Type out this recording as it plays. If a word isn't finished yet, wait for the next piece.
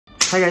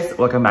Hi guys,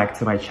 welcome back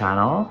to my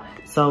channel.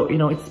 So,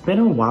 it's been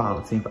a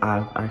while since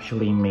I've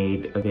actually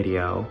made a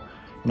video.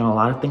 A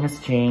lot of things has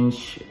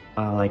changed,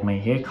 like my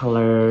hair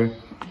color,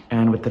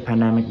 and with the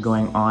pandemic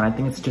going on, I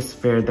think it's just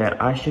fair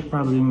that I should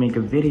probably make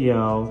a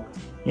video,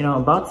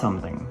 about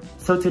something.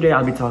 So today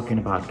I'll be talking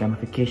about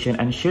gamification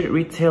and should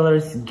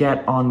retailers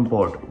get on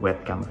board with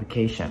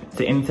gamification.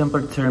 So in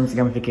simple terms,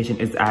 gamification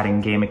is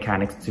adding game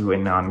mechanics to a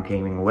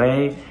non-gaming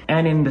way.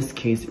 And in this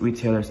case,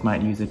 retailers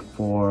might use it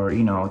for,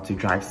 to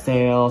drive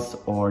sales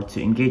or to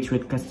engage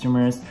with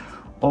customers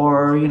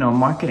or,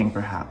 marketing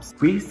perhaps.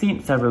 We've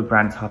seen several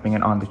brands hopping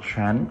in on the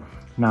trend.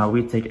 Now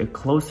we take a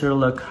closer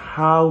look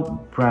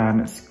how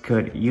brands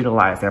could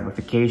utilize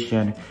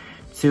gamification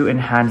to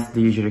enhance the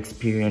user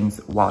experience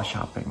while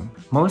shopping.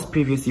 Most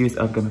previous use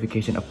of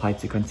gamification applied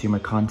to consumer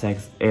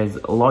context is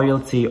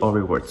loyalty or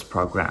rewards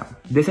program.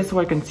 This is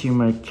where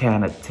consumer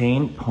can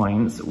attain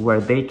points where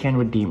they can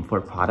redeem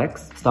for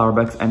products.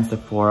 Starbucks and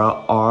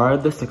Sephora are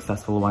the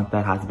successful ones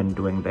that has been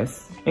doing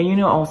this.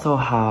 And also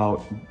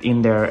how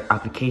in their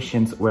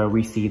applications where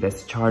we see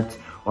this chart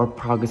or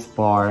progress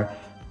bar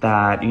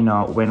that,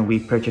 when we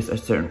purchase a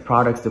certain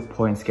products, the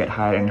points get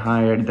higher and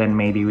higher, then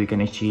maybe we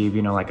can achieve,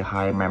 like a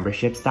higher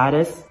membership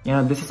status.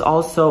 This is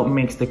also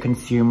makes the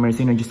consumers,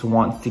 just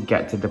wants to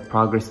get to the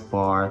progress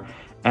bar.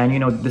 And,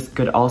 this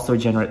could also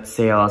generate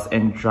sales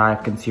and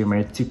drive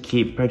consumers to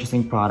keep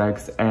purchasing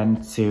products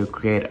and to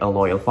create a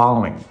loyal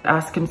following.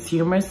 As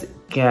consumers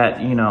get,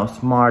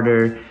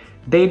 smarter,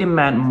 they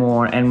demand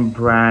more, and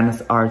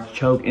brands are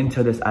choked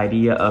into this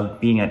idea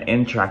of being an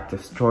interactive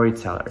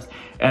storytellers.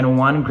 And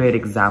one great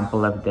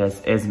example of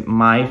this is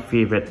my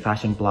favorite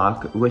fashion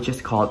blog, which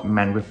is called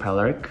Men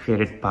Repeller,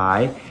 created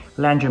by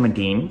Landry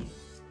Medine.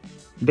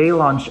 They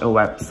launched a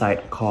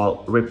website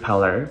called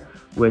Repeller,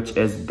 which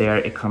is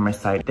their e-commerce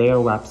site. Their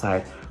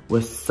website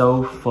was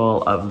so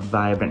full of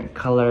vibrant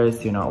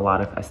colors, a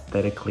lot of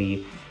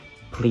aesthetically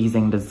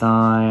pleasing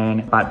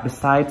design. But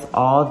besides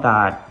all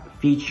that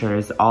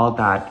features, all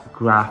that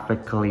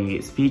graphically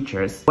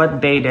features,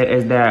 what they did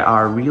is they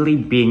are really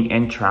being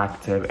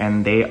interactive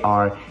and they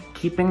are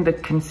keeping the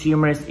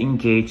consumers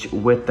engaged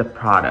with the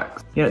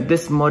products.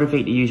 This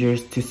motivates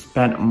users to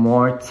spend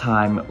more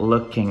time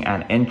looking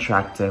and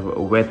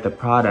interactive with the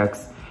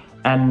products,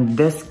 and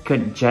this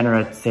could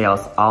generate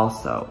sales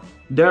also.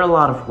 There are a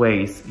lot of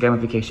ways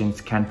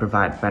gamifications can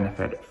provide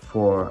benefit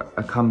for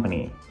a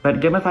company,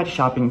 but gamified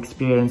shopping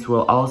experience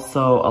will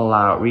also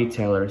allow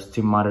retailers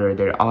to monitor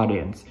their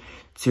audience,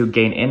 to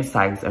gain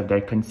insights of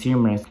their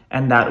consumers,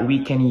 and that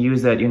we can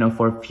use it,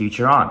 for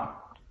future on.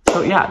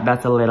 So yeah,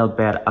 that's a little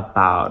bit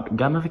about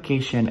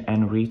gamification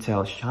and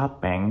retail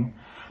shopping.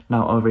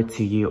 Now over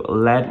to you.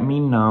 Let me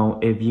know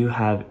if you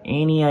have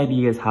any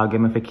ideas how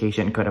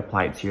gamification could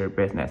apply to your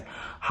business.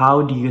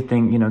 How do you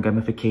think,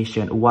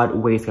 gamification, what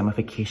ways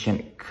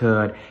gamification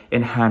could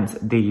enhance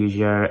the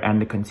user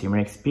and the consumer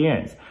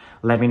experience?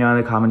 Let me know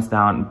in the comments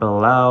down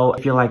below.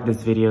 If you like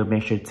this video,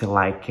 make sure to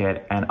like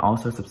it and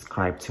also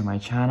subscribe to my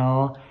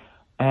channel.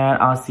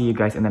 And I'll see you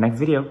guys in the next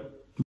video.